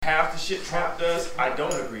Half the shit Trump does, I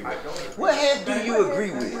don't agree with. What half do you agree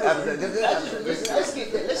with? Let's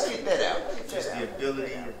get that out. Just the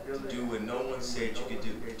ability to do what no one said you could do.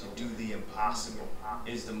 To do the impossible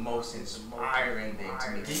is the most inspiring thing to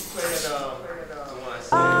me. Can you play that, the one I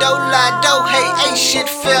said? Don't lie, don't hate, ain't shit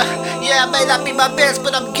fair. Yeah, I may not be my best,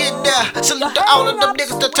 but I'm getting there. Salute to all of them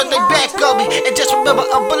niggas that turn their back on me. And just remember,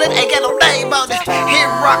 a bullet ain't got no name on it. Hit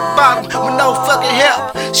rock bottom with no fucking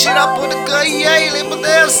help. Shit up on the gun, you ain't live my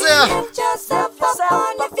damn self. Put yourself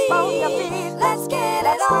on your feet. Let's get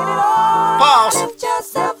it on. Pause. Put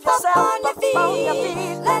yourself on your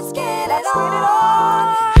feet. Let's get it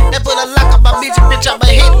on. They put a lock on my bitch, I'm a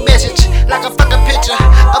hit message. Like a fucking picture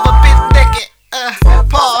of a bitch naked.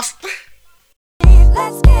 Pause.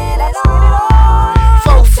 Let's get it on.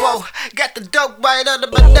 Fofo, got the dope right under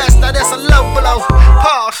my nuts. Now that's a low blow.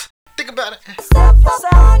 Pause. Think about it. Step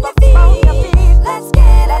on your feet. Let's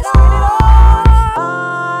get it on.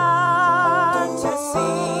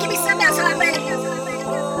 Give me some else, I'm ready.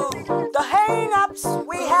 The hang-ups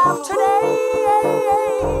we have today.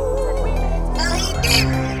 Oh, he did.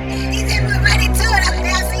 He said we're right into it. I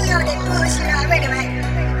see you on that bullshit already, right?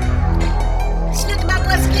 Salute to my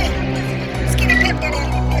boy Skinny Pip down there.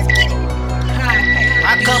 Let's get it.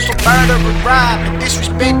 I come from murder and rob,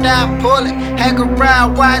 disrespect I pull it. Hang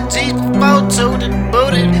around YGs before to the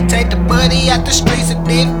booty. Take the money out the streets and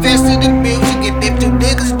invest in the music. And if you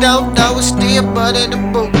niggas don't know, it's still butter the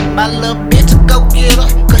boot. My little bitch will go get her,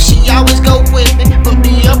 cause she always go with me. Put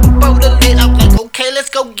me up above the lid, I'm like, okay, let's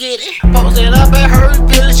go get it. Posted up in her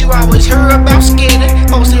village, you always hear about skinny.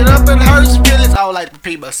 Posted up in her village, I don't like to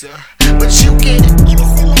repeat myself, but you get it. Give me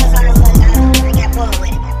some else on the one now. I got bored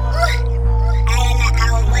with it. I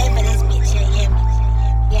was waiting for this bitch, you hear me?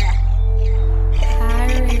 Yeah.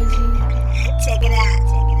 Check it out.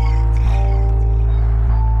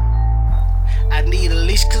 I need a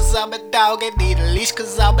leash cause I'm a dog, I need a leash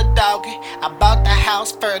cause I'm a doggy. I bought the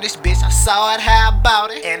house furnished, bitch, I saw it, how I bought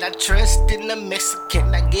it. And I trust in the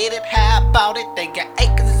Mexican, I get it, how I bought it. They got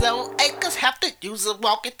acres on acres, have to use a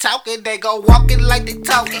walkie-talkie. They go walking like they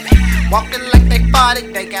talking, walking like they bought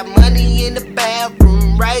it. They got money in the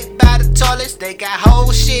bathroom, right by the toilets. They got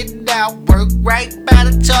whole shit down, work right by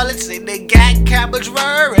the toilets. And they got cabbage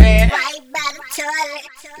worry. Right by the toilet.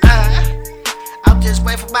 I'm just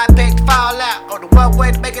waiting for my peg to fall out. On the one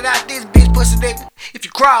way to make it out this bitch pussy nigga. If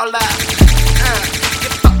you crawl out, you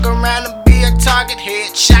fuck around and be a target.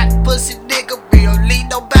 Headshot pussy nigga. We don't need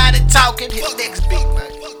nobody talking. Hit the next beat, man.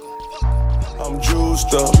 I'm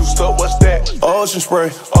juiced up, what's that? Ocean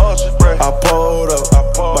spray, I pulled up,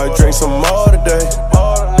 might drink some more today.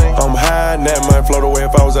 I'm high now, might float away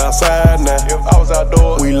if I was outside now.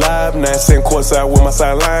 We live now, sitting courtside with my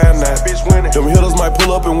sideline now. Them hitters might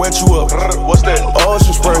pull up and wet you up. What's that?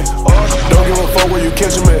 Ocean spray, don't give a fuck where you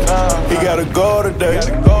catch him at. He gotta go today.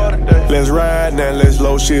 Let's ride now, let's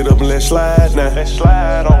load shit up and let's slide now.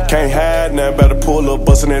 Can't hide now, better pull up,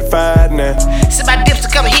 bustin' that 5 now. Send my dips to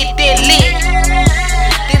come and hit that lick.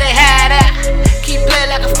 Then they hide out, keep playing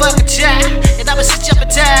like a fucking child. And I'ma sit you up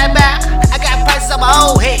and time out. I got prices on my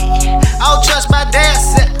own head, I don't trust my damn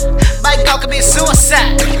self. Might go commit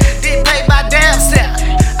suicide, didn't pay my damn self.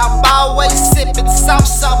 I'm always sipping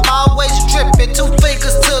sauce, I'm always dripping. 2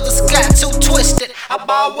 fingers to the sky, too twisted. I'm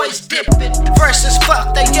always dipping, fresh as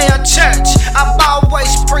fuck, they yell church. I'm always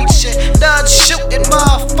preaching, none shooting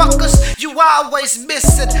motherfuckers. You always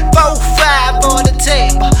missing 4-5 on the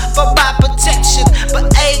table for my protection, but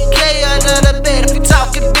AK under the bed if you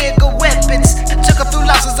talking bigger weapons. Took a few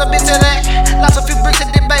losses, I'm into that. Lost a few bricks and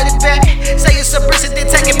then made it back. Say it's a bricks and then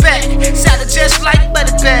take it back. Sounded just like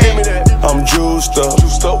money bag. I'm juiced up,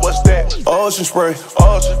 what's that? Ocean spray,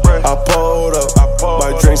 I pulled up,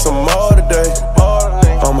 might drink some more today.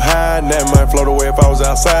 I'm high now, might float away if I was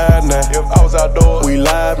outside now. We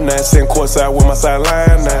live now, sitting courtside with my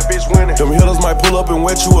sideline now. Them hitters might pull up and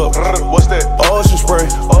wet you up. What's that? Ocean spray,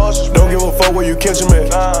 don't give a fuck where you catch him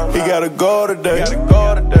at. He gotta go today.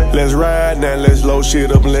 Let's ride now, let's load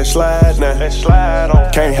shit up and let's slide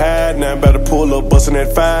now. Can't hide now, better pull up, bustin'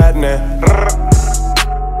 that 5 now.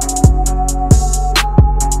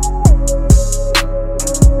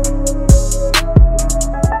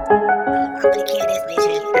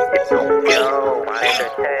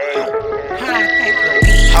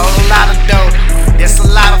 Whole lot of dope, it's a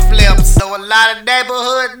lot of flips. So a lot of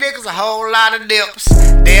neighborhood niggas, a whole lot of dips.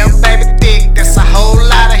 Damn baby thick, that's a whole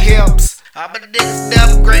lot of hips. I'm a nigga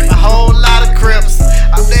damn great, a whole lot of crips.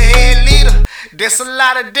 I'm the head leader, there's a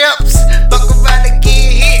lot of dips. Fuck around and get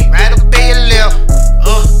hit, right up in your lip.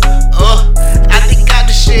 I think I'm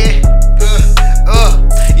the shit.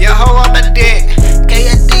 Your hoe on my dick,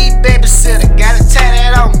 KD babysitter, got a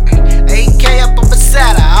tatted on me.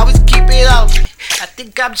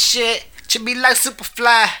 I'm shit. Should be like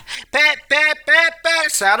Superfly. Pat,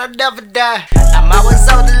 sound I'll never die. I'm always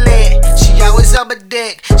on the lid. She always on my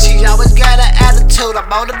dick. She always got an attitude.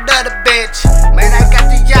 I'm on another bitch. Man, I got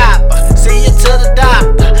the yop. See you to the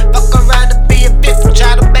doctor. Fuck around and be a bitch. I'm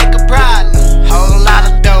trying to make a problem. Whole lot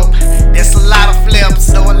of dope. There's a lot of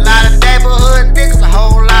flips. Know a lot of neighborhood niggas. A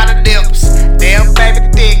whole lot of dips. Damn baby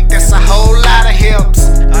dick. That's a whole lot of hips.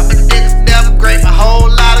 I'm a niggas never great. A whole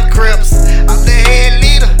lot of crips. I'm the head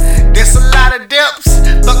leader. There's a lot of dips.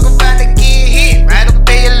 Fuck around and get hit right up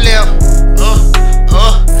in your lip.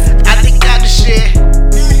 I think I'm the shit.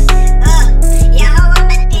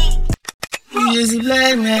 You just a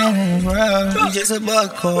black man in the world. You just a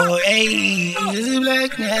buckhole, ayy. You just a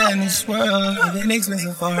black man in this world. It makes me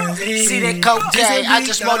so far as See that cocaine, I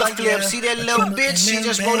just wanna flip. See that little bitch, she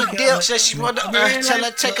just wanna dip. Said she wanna tell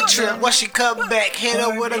her take a trip. When she come back, hit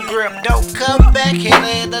her with a grip. Don't come back, hit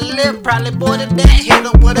her in the lip. Probably more than that, hit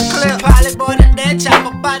her with a clip. Probably more than that,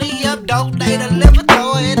 chop her body up. Don't lay the liver,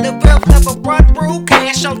 throw her in the whip. Number one rule,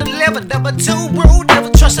 cash on the liver. Number two rule, never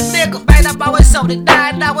trust a nigga. Man, I'm always on it,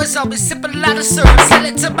 9 hours on me, sipping a lot of syrup. Sell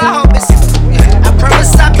it to my homies. I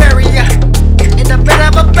promise I bury ya in the bed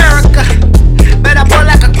of America. Man, I'm born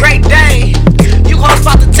like a great day. You hoes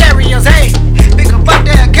about the terriers, hey. Pick 'em up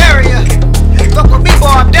there and carry ya. Fuck with me, boy,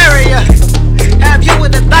 I'm daring ya. Have you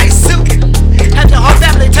in a nice suit. Have your whole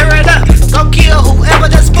family tear it up. Go kill whoever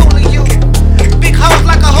that's fooling you. Big hoes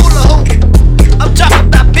like a hula hoop. I'm talking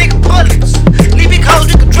about big bullets. Leave big hoes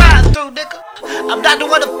you can drive through, nigga. I'm not the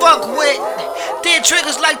one to fuck with. Dead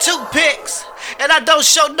triggers like toothpicks. And I don't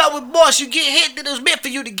show no remorse. You get hit, then it was meant for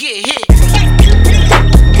you to get hit.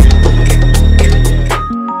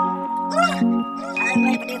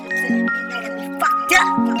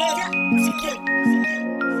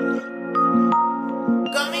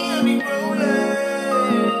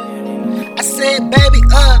 I said, baby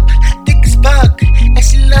up, thick as fuck. And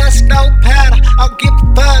she loves snow powder, I don't give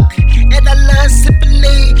a fuck. And I love sipping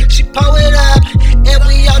lean, she pour it up. And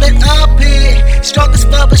we on it up here. Strong as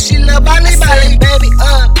fuck, but she love Molly. Baby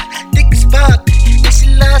up, thick as fuck. And she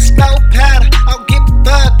loves snow powder, I don't give a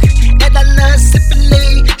fuck. And I love sipping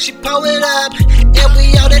lean, she pour it up. And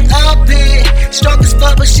we on it up here. Strong as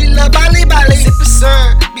fuck, but she love Molly. Sippin'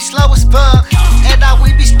 sir, be slow as fuck. And now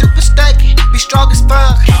we be stupid stinking, be strong as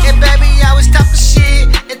fuck. And baby, I was talking shit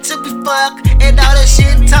until we fuck. And all that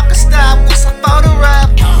shit talking stop once I phone her up.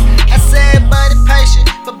 I said, buddy, patient,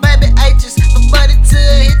 but baby, anxious. But buddy, to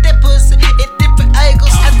hit that pussy in different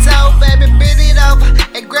angles. I told baby, bend it over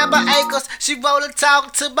and grab my ankles. She roll and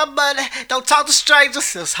talk to my money. Don't talk to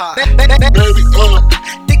strangers, it's hard. Baby up,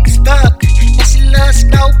 thick as fuck. And she loves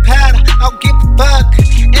snow powder, I don't give a fuck.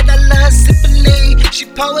 And I love sipping lean, she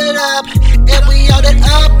pour it up. And we on it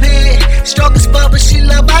up here. Strong as fuck, but she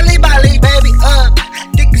love Molly. Baby up,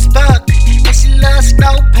 thick as fuck. And she loves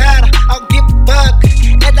snow powder, I don't give a fuck.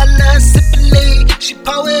 And I love sipping lean, she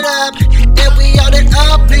pour it up. And we on it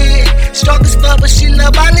up here. Strong as fuck, but she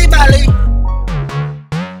love Molly.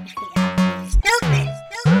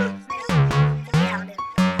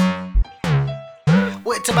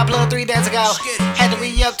 Went to my plug 3 days ago. Had to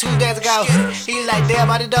re-up 2 days ago. He like, damn,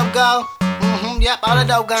 all the dope go. Yep, all the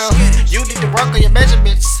dope gone. You need to work on your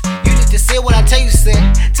measurements. You need to see what I tell you, sit.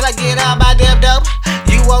 Till I get out my damn dope,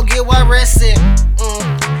 you won't get one rest in.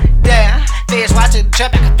 Damn, feds watching the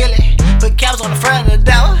trap, I can feel it. Put caps on the front of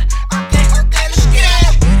the door. Okay, let's get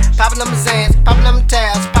it. Popping them Zans, popping them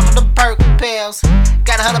tails, popping them perk pills.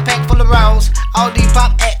 Got 100 pack full of rolls, all these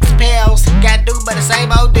pop X pills. Gotta do but the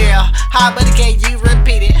same old deal. Hard but can you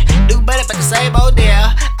repeat it? Do better but the same old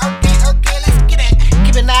deal. Okay, let's get it.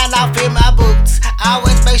 Keep an eye out, feel my boots. I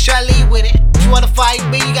always make sure I lead with it. If you wanna fight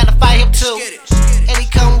me, you gotta fight him too. And he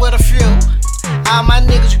come with a few. All my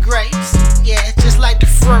niggas grapes, yeah, just like the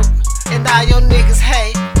fruit. And all your niggas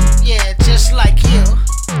hate, yeah, just like you.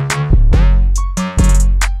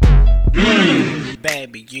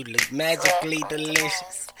 Baby, you look magically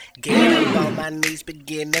delicious. Get up on my knees,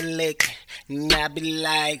 begin to lick. And I be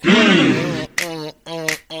like, I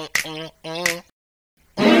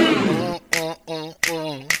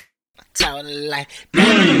told her like,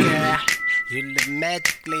 baby girl, you look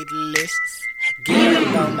magically delicious. Get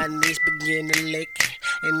up on my knees, begin to lick.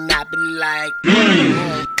 And I be like,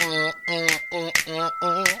 I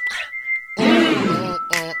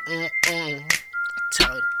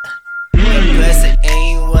told her. Pussy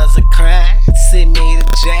ain't was a crime, send me to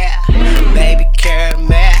jail. Baby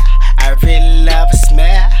caramel, I really love a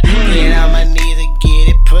smell. Get on my knees and get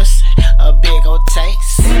it pussy, a big old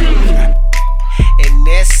taste. And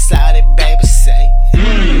that's all that baby say.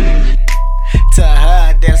 To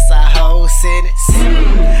her, that's a whole sentence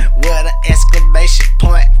with an exclamation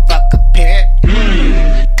point.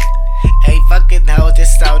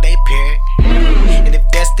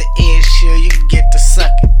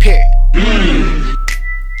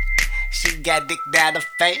 got dick down her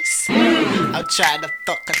face. I'm trying to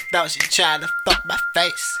fuck her though, she trying to fuck my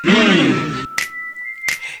face.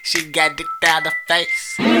 She got dick down her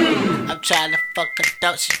face. I'm trying to fuck her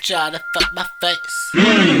though, she trying to fuck my face.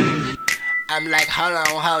 I'm like, hold on,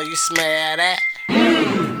 ho, you smell that?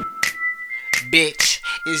 Bitch,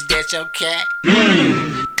 is that your cat?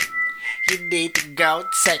 You need to go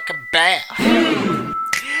take a bath.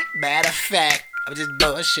 Matter of fact, I'm just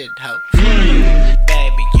bullshit, ho.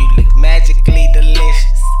 Baby, you look magically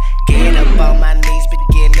delicious. Get up on my knees,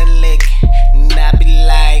 begin to lick. And I be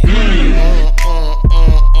like, I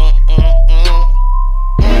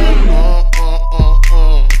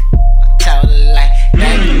told her like,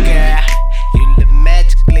 baby girl, you look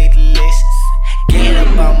magically delicious. Get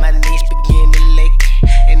up on my knees, begin to lick.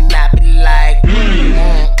 And I be like,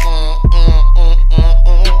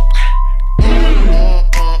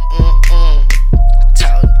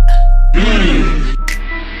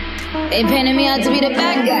 They painted me out to be the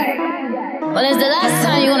bad guy. Well, it's the last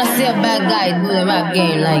time you wanna see a bad guy do the rap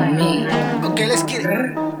game like me. Okay, let's get it.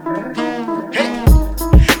 Hey,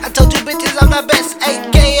 I told you bitches I'm the best.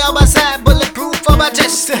 AK on my side, bulletproof on my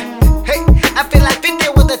chest. Hey, I feel like 50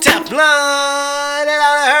 with the Teflon. And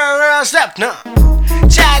I heard real step, no.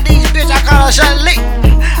 Chinese bitch, I call her Charlie.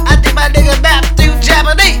 I think my nigga map through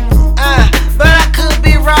Japanese. But I could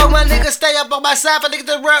be wrong. My nigga stay up on my side. For niggas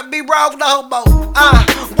to be wrong, the homo.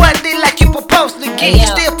 One day like you proposed to get. You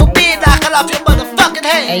still forbid, knock it off your motherfucking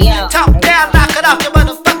head. Talk down, knock it off your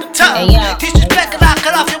motherfucking tongue. Disrespect, knock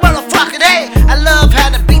it off your motherfucking head. I love how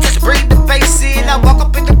the beat just bring the bass in. I walk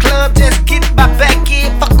up in the club, just get my back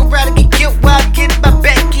in. Fuck around and get killed while I get my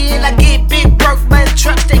back in. I get big broke, my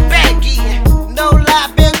trucks they back in. No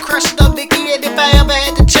lie, been crushing on Nicky. And if I ever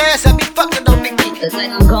had the chance, I'd be fucking on Nicky. It's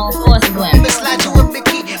like I'm going for a swim. Let me slide you a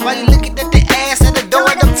Mickey while you looking at the ass and the door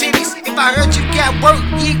and them titties. If I heard you got work,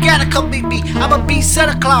 you gotta come meet me. I'ma be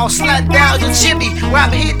Santa Claus, slide down your chimney. While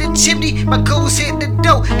I'm hitting the chimney, my goons hitting the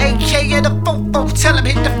dough. AK in the fofo, tell him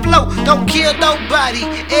hit the flow. Don't kill nobody,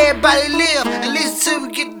 everybody live. And listen till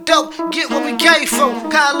we get dope, get what we came for.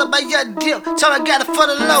 Call up my young dip, tell I got it for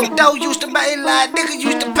the low. Don't used to main line, nigga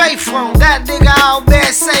used to pay for 'em. That nigga all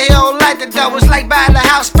bad, say he don't like the dough. It's like buying a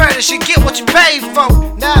house furniture, get what you paid for.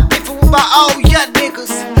 Now I beefing with my old young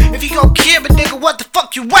niggas. If you gon' kill me, nigga, what the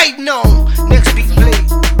fuck you waiting on? Next beat,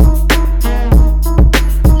 please.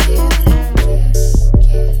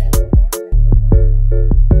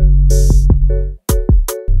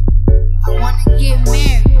 I wanna get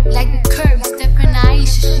married, like the curve, step in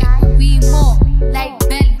Aisha shit, but we more like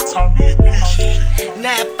Belly.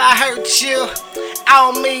 Now if I hurt you,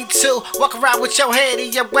 I don't mean to walk around with your head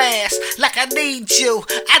in your ass like I need you.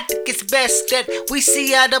 I think it's best that we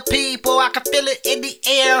see other people. I can feel it in the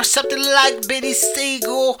air, something like Benny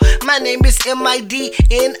Siegel. My name is MIDNIGHT,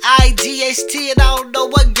 and I don't know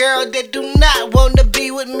what girl that do not wanna be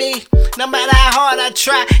with me. No matter how hard I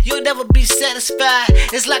try, you'll never be satisfied.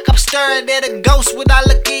 It's like I'm staring at a ghost when I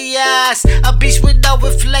look in your eyes. A beast with no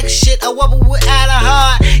reflection, a woman without a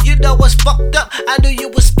heart. You know what's fucked up, I knew you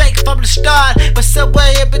was fake from the start. But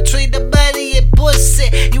somewhere in between the money and pussy,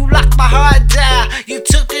 you locked my heart down. You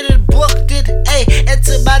took it and booked it, ayy. And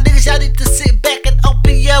to my niggas, y'all need to sit back and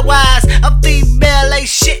open your eyes. A female ain't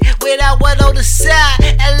shit without one on the side.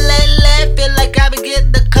 And lately, feel like I've been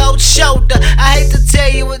getting the cold shoulder. I hate to tell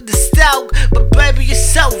you with the stalk, but baby, you're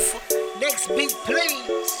sofa. Next beat, please.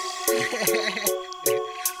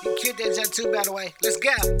 You killed that jump too, by the way. Let's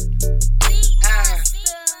go.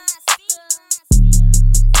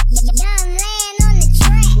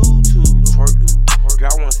 Girl,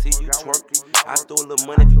 I wanna see you twerk. I throw a little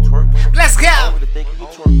money if you twerk. Let's go.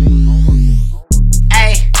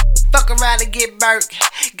 Hey, fuck around and get burnt.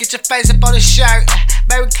 Get your face up on the shirt.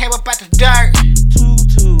 Baby came up out the dirt.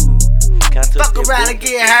 Fuck around and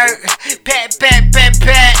get hurt. Pat, pat, pat,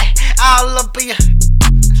 pat. All up in your.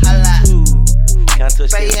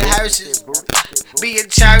 Be in hearses. Be in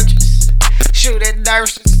churches. Shoot at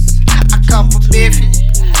nurses. I come from Memphis.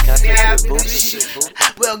 Yeah,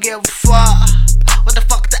 we'll give a fuck. What the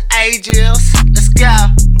fuck the age is? Let's go.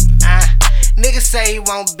 Niggas say he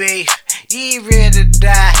won't beef. You ain't ready to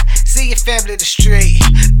die. See your family in the street.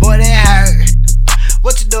 Boy, that hurt.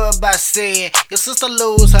 What you doing about seeing your sister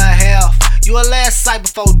lose her health? You a last sight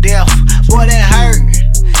before death. Boy, that hurt.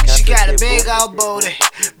 She got a big old booty,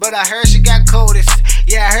 but I heard she got coldest.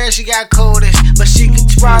 Yeah, I heard she got coldest, but she can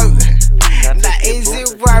twerk. Now is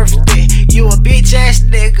it worth it? You a bitch ass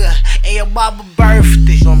nigga, and your mama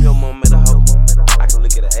birthday. Show me your mom at a hoe. I can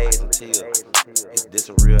look at the ass and tell if this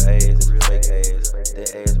a real ass, it's a fake ass.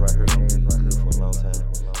 That ass right here gonna be good for a long time.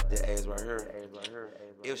 That ass right here.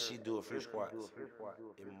 if she do a few squats,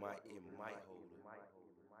 it might hold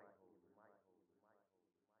her.